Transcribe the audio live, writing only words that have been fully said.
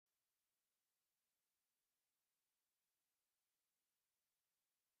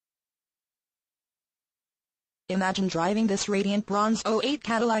Imagine driving this radiant bronze '08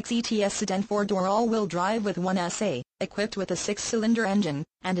 Cadillac CTS Sedan 4-door all-wheel drive with 1SA, equipped with a 6-cylinder engine,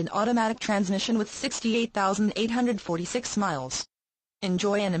 and an automatic transmission with 68,846 miles.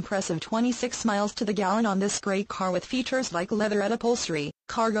 Enjoy an impressive 26 miles to the gallon on this great car with features like leatherette upholstery,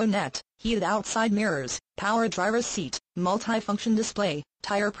 cargo net, heated outside mirrors, power driver's seat, multifunction display,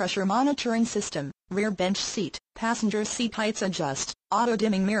 tire pressure monitoring system, rear bench seat, passenger seat heights adjust,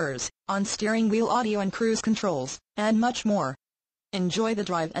 auto-dimming mirrors, on-steering wheel audio and cruise controls, and much more. Enjoy the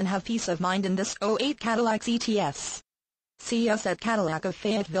drive and have peace of mind in this '08 Cadillac CTS. See us at Cadillac of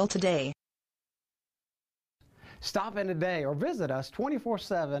Fayetteville today. Stop in today or visit us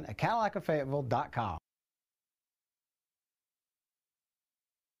 24/7 at CadillacofFayetteville.com.